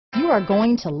are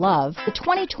going to love the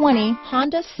 2020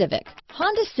 Honda Civic.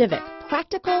 Honda Civic,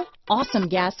 practical, awesome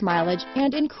gas mileage,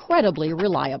 and incredibly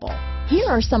reliable. Here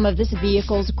are some of this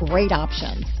vehicle's great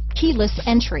options: keyless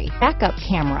entry, backup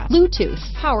camera, Bluetooth,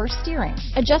 power steering,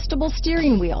 adjustable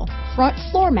steering wheel, front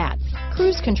floor mats,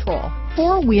 cruise control,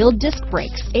 four-wheel disc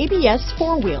brakes, ABS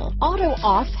four-wheel,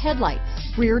 auto-off headlights,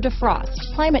 rear defrost,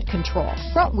 climate control,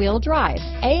 front-wheel drive,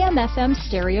 AM/FM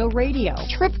stereo radio,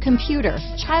 trip computer,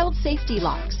 child safety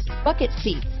locks, bucket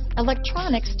seats,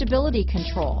 electronic stability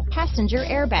control, passenger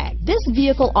airbag. This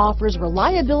vehicle offers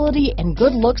reliability and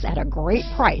good looks at a great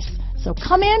price. So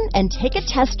come in and take a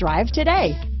test drive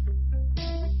today.